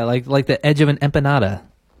 Yes. Yeah, like the edge of an empanada.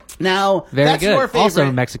 Now, Very that's good. your favorite.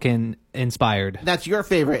 Also Mexican inspired. That's your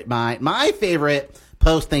favorite. My favorite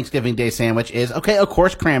post Thanksgiving Day sandwich is, okay, of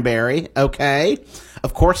course, cranberry. Okay,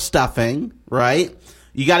 of course, stuffing. Right.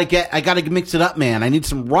 I gotta mix it up, man. I need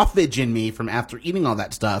some roughage in me from after eating all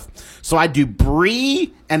that stuff. So I do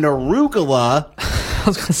brie and arugula. I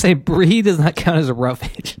was gonna say brie does not count as a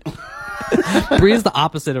roughage. Brie is the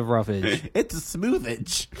opposite of roughage. It's a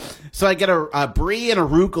smoothage. So I get a brie and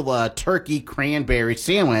arugula turkey cranberry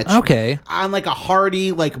sandwich. Okay. On like a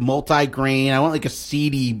hearty, like multi-grain. I want like a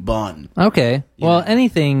seedy bun. Okay. Well,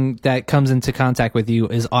 anything that comes into contact with you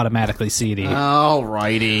is automatically seedy.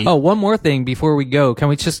 Alrighty. Oh, one more thing before we go. Can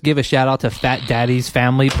we just give a shout out to Fat Daddy's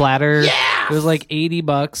Family Platter? Yeah! It was like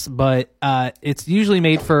 $80, but it's usually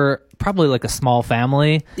made for probably like a small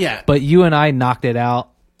family. Yeah. But you and I knocked it out.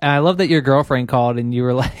 And I love that your girlfriend called and you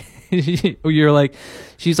were like, you're like,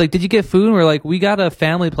 she's like, did you get food? And we're like, we got a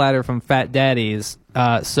family platter from Fat Daddy's.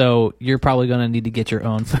 So you're probably going to need to get your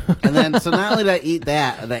own food. And then, so not only did I eat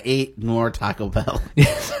that, I ate more Taco Bell.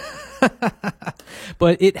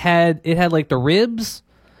 But it had like the ribs.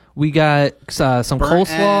 We got some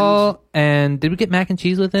coleslaw, and did we get mac and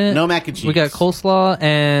cheese with it? No mac and cheese. We got coleslaw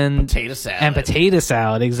and Potato salad. And potato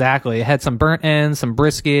salad, exactly. It had some burnt ends, some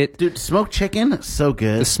brisket. Dude, smoked chicken, so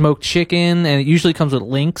good. The smoked chicken, and it usually comes with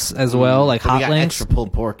links as well, like So hot we got links. extra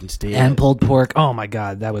pulled pork instead. And pulled pork. Oh my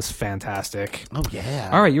god, that was fantastic. Oh, yeah.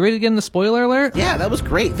 All right, you ready to get in the spoiler alert? Yeah, that was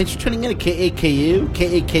great. Thanks for tuning in to KAKU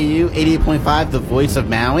 88.5, the voice of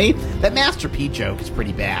Maui. That Master P joke is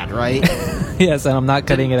pretty bad, right? Yes, and I'm not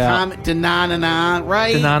cutting it out. Da-na-na-na,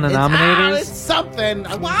 right? Da-na-na-nominators? It's something.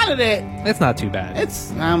 I wanted it. It's not too bad.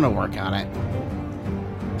 I'm going to work on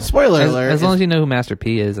it. Spoiler alert. As long as you know who Master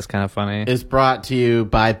P is, it's kind of funny. Is brought to you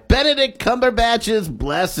by Benedict Cumberbatch's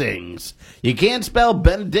Blessings. You can't spell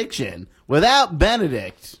benediction without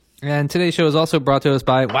Benedict. And today's show is also brought to us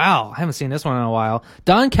by, wow, I haven't seen this one in a while,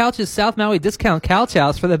 Don Couch's South Maui Discount Couch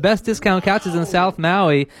House. For the best discount couches in South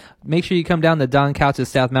Maui, make sure you come down to Don Couch's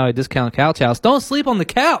South Maui Discount Couch House. Don't sleep on the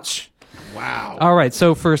couch. Wow. All right,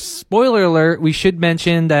 so for spoiler alert, we should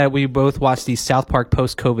mention that we both watched the South Park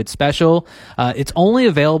post-COVID special. It's only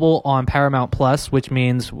available on Paramount Plus, which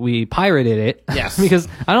means we pirated it. Yes. Because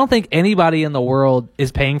I don't think anybody in the world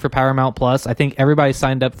is paying for Paramount Plus. I think everybody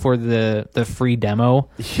signed up for the free demo.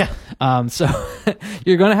 Yeah. So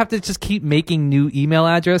you're going to have to just keep making new email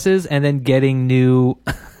addresses and then getting new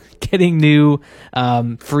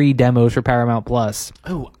free demos for Paramount Plus.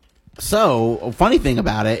 Oh, so a funny thing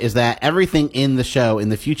about it is that everything in the show in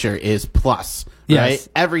the future is plus. Yes. Right?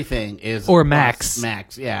 Everything is Or plus, Max.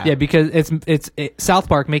 Max, yeah. Yeah, because it's South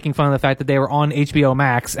Park making fun of the fact that they were on HBO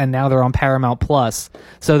Max and now they're on Paramount Plus.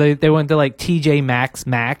 So they went to like TJ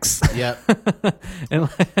Max. Yep. And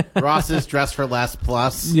Ross is dressed for less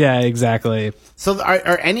plus. yeah, exactly. So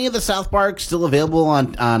are any of the South Parks still available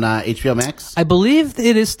on HBO Max? I believe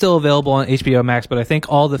it is still available on HBO Max, but I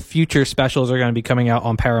think all the future specials are going to be coming out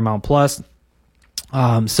on Paramount Plus.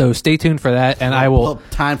 So stay tuned for that, and I will.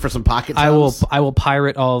 Time for some pocket. I will subs?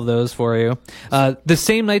 pirate all of those for you. The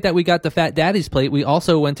same night that we got the Fat Daddy's plate, we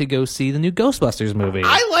also went to go see the new Ghostbusters movie.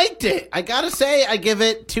 I liked it. I gotta say, I give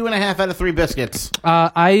it 2.5 out of 3 biscuits.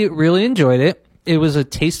 I really enjoyed it. It was a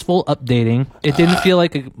tasteful updating. It didn't feel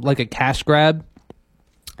like a cash grab.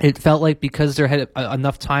 It felt like because there had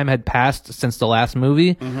enough time had passed since the last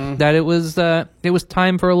movie that it was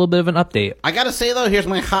time for a little bit of an update. I gotta say though, here's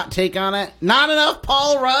my hot take on it: not enough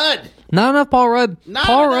Paul Rudd. Not enough Paul Rudd. Not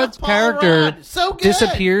Paul enough Rudd's Paul character Rudd. So good.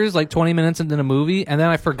 disappears like 20 minutes into the movie, and then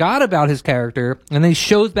I forgot about his character, and then he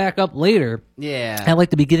shows back up later Yeah. at like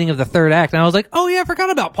the beginning of the third act, and I was like, oh yeah, I forgot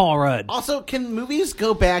about Paul Rudd. Also, can movies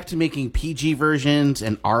go back to making PG versions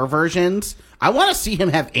and R versions? I want to see him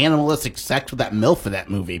have animalistic sex with that MILF for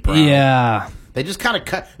that movie, bro. Yeah. They just kind of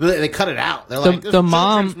cut it out. They're like, this the is a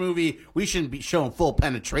mom- children's movie, we shouldn't be showing full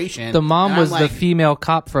penetration. The mom And was I'm like, the female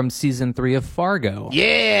cop from season 3 of Fargo.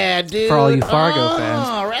 yeah, dude. For all you Fargo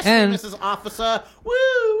fans. Arrest And- me, Mrs. Officer. Woo,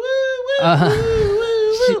 woo, woo, woo,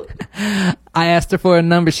 woo, woo. I asked her for a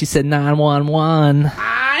number. She said 911.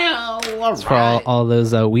 All For all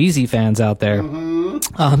those Wheezy fans out there.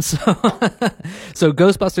 So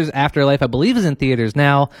Ghostbusters Afterlife, I believe, is in theaters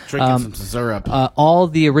now. Drinking some syrup. All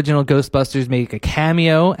the original Ghostbusters make a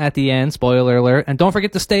cameo at the end. Spoiler alert! And don't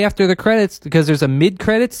forget to stay after the credits because there's a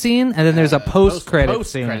mid-credit scene and then there's a post-credit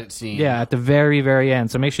scene. Yeah, at the very, very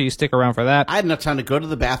end. So make sure you stick around for that. I had enough time to go to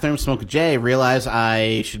the bathroom, smoke a J, realize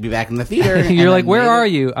I should be back in the theater. You're like, where are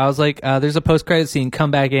you? I was like, there's a post-credit scene.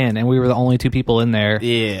 Come back in. And we were the only 2 people in there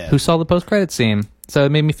Yeah. who saw the post-credit scene. So it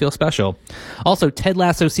made me feel special. Also, Ted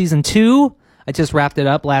Lasso Season 2. I just wrapped it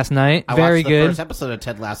up last night. I Very watched the good. first episode of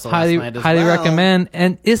Ted Lasso Highly, last night as highly well. recommend.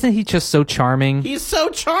 And isn't he just so charming? He's so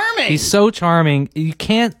charming. He's so charming. You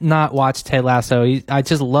can't not watch Ted Lasso. I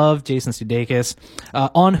just love Jason Sudeikis.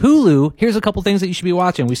 On Hulu, here's a couple things that you should be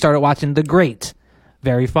watching. We started watching The Great.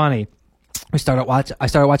 Very funny. I started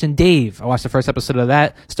watching Dave. I watched the first episode of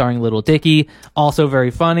that, starring Little Dicky. Also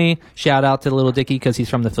very funny. Shout out to Little Dicky because he's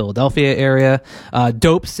from the Philadelphia area.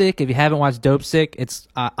 Dope Sick. If you haven't watched Dope Sick, it's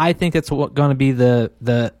I think it's going to be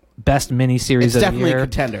the best miniseries It's of the definitely year. a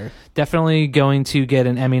contender. Definitely going to get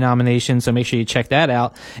an Emmy nomination, so make sure you check that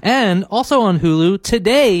out. And also on Hulu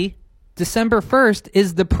today, December 1st,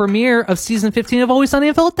 is the premiere of season 15 of Always Sunny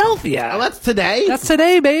in Philadelphia. Oh, that's today? That's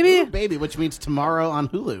today, baby. Ooh, baby, which means tomorrow on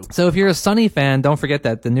Hulu. So if you're a Sunny fan, don't forget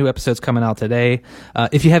that the new episode's coming out today.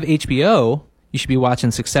 If you have HBO, you should be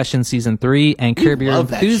watching Succession season 3 and Curb Your Love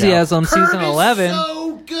that Enthusiasm show. Curb season is 11.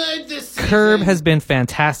 so good. good this season. Curb has been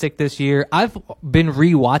fantastic this year. I've been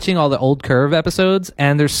rewatching all the old Curb episodes,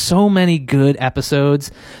 and there's so many good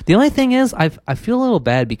episodes. The only thing is, I feel a little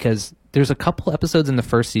bad because there's a couple episodes in the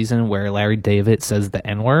first season where Larry David says the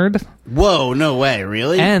N-word. Whoa, no way,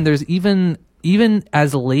 really? And there's even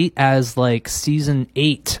as late as like season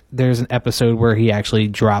 8, there's an episode where he actually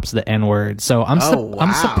drops the N-word. So I'm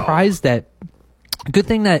surprised that. Good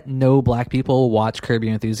thing that no black people watch Curb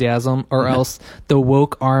Your Enthusiasm, or else the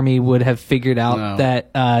woke army would have figured out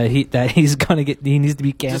that he needs to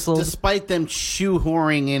be canceled. Despite them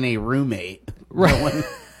shoehorning in a roommate, right?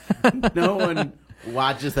 No one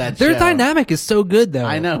watches that show. Their dynamic is so good, though.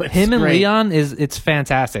 I know, it's him and great. Leon it's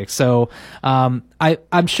fantastic. So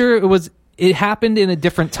I'm sure it happened in a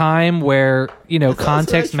different time where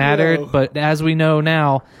context mattered, but as we know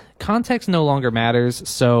now, context no longer matters.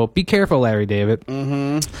 So be careful, Larry David.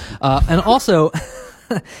 Mm-hmm. And also,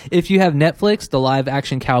 if you have Netflix, the live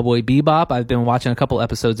action Cowboy Bebop, I've been watching a couple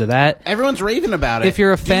episodes of that. Everyone's raving about it. If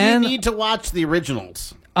you're a fan, do you need to watch the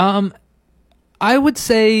originals? I would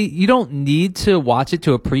say you don't need to watch it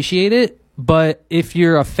to appreciate it. But if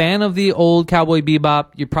you're a fan of the old Cowboy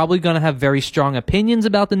Bebop, you're probably going to have very strong opinions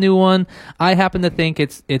about the new one. I happen to think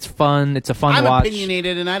it's fun. It's a fun watch. I'm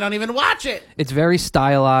opinionated and I don't even watch it. It's very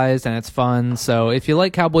stylized and it's fun. So if you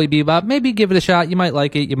like Cowboy Bebop, maybe give it a shot. You might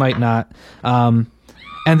like it. You might not. And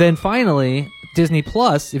then finally, Disney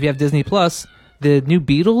Plus. If you have Disney Plus, the new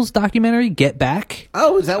Beatles documentary, Get Back.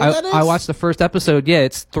 Oh, is that what that is? I watched the first episode. Yeah,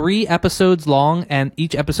 it's 3 episodes long, and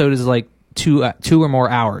each episode is like two or more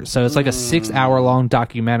hours, so it's like a 6-hour long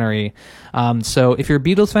documentary. So if you're a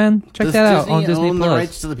Beatles fan, check that out on Disney own Plus. The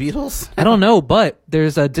rights to the Beatles? I don't know, but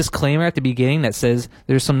there's a disclaimer at the beginning that says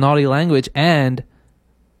there's some naughty language and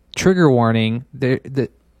trigger warning.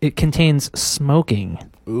 It contains smoking.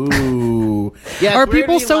 Ooh. Yeah, Are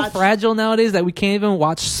people so fragile nowadays that we can't even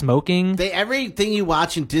watch smoking? Everything you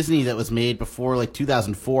watch in Disney that was made before like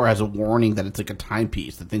 2004 has a warning that it's like a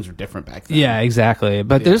timepiece, that things were different back then. Yeah, exactly.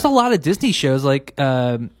 But there's a lot of Disney shows, like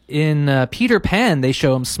in Peter Pan, they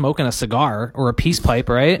show him smoking a cigar or a peace pipe,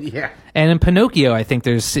 right? Yeah. And in Pinocchio, I think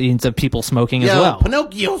there's scenes of people smoking as well.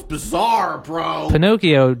 Pinocchio's bizarre, bro.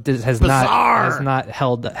 Pinocchio has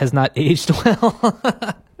not aged well.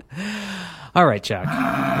 All right, Chuck.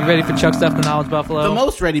 You ready for Chuck Stuff the Knowledge Buffalo? The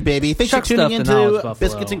most ready, baby. Thanks Chuck for tuning Stuff the Knowledge into Buffalo.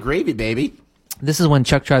 Biscuits and Gravy, baby. This is when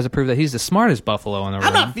Chuck tries to prove that he's the smartest buffalo in the room.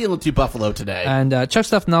 I'm not feeling too buffalo today. And Chuck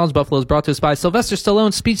Stuff the Knowledge Buffalo is brought to us by Sylvester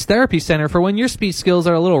Stallone Speech Therapy Center for when your speech skills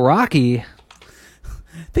are a little rocky.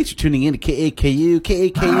 Thanks for tuning in to KAKU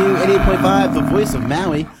 88.5, the voice of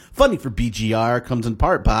Maui. Funding for BGR comes in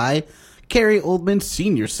part by Carrie Oldman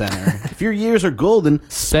Senior Center. If your years are golden,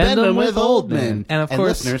 spend them with Oldman. And of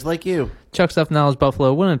course, listeners like you. Chuck Stuff Knowledge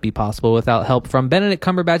Buffalo wouldn't be possible without help from Benedict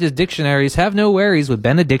Cumberbatch's Dictionaries. Have no worries with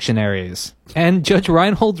Benedictionaries. And Judge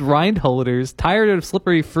Reinhold's Rind Holders. Tired of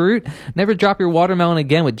slippery fruit? Never drop your watermelon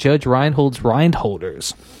again with Judge Reinhold's Rind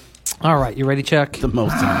Holders. All right, you ready, Chuck? The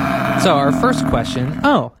most. So our first question.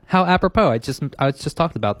 Oh, how apropos! I just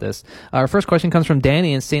talked about this. Our first question comes from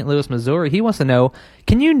Danny in St. Louis, Missouri. He wants to know: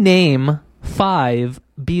 can you name 5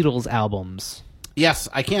 Beatles albums? Yes,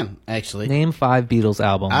 I can actually name 5 Beatles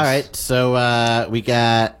albums. All right, so we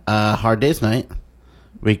got Hard Day's Night.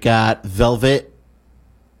 We got Velvet.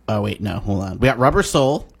 Oh wait, no, hold on. We got Rubber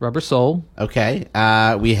Soul. Rubber Soul. Okay.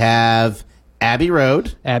 We have Abbey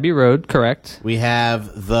Road. Abbey Road, correct. We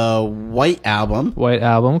have the White Album. White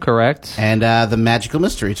Album, correct. And the Magical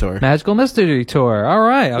Mystery Tour. Magical Mystery Tour. All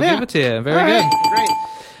right, I'll give it to you. Very good. Great.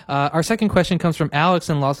 Our second question comes from Alex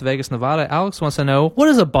in Las Vegas, Nevada. Alex wants to know, what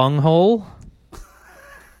is a bunghole?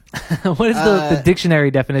 What is the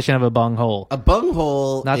dictionary definition of a bunghole? A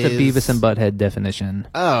bunghole Not is... the Beavis and Butthead definition.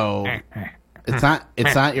 Oh. It's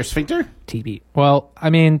not your sphincter? TB. Well,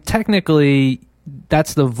 I mean, technically...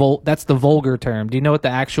 That's the vulgar term. Do you know what the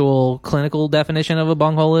actual clinical definition of a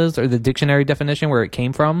bunghole is, or the dictionary definition where it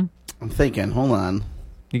came from? I'm thinking. Hold on.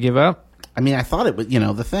 You give up? I mean, I thought it was,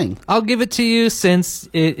 the thing. I'll give it to you since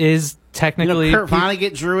it is technically. Kurt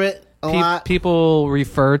Vonnegut drew it a lot. People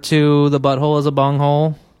refer to the butthole as a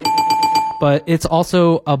bunghole, but it's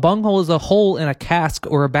also a bunghole is a hole in a cask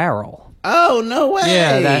or a barrel. Oh, no way!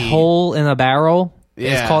 Yeah, that hole in a barrel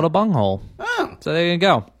is called a bunghole. Oh, so there you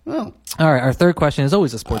go. Oh. All right, our third question is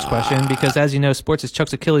always a sports question because, as you know, sports is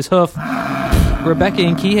Chuck's Achilles hoof. Rebecca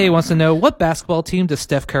in Kihei wants to know, what basketball team does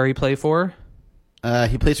Steph Curry play for?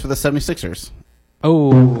 He plays for the 76ers.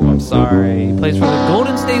 Oh, I'm sorry. He plays for the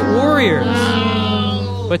Golden State Warriors.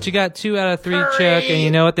 But you got 2 out of 3, Chuck, and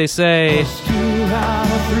you know what they say. 2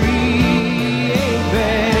 out of 3,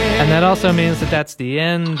 and that also means that that's the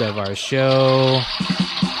end of our show.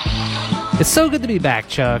 It's so good to be back,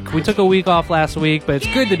 Chuck. We took a week off last week, but it's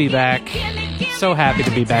good to be back. So happy to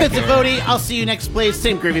be back Vince and here. Vody, I'll see you next place,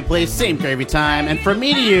 same gravy place, same gravy time. And from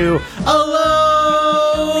me to you, aloha!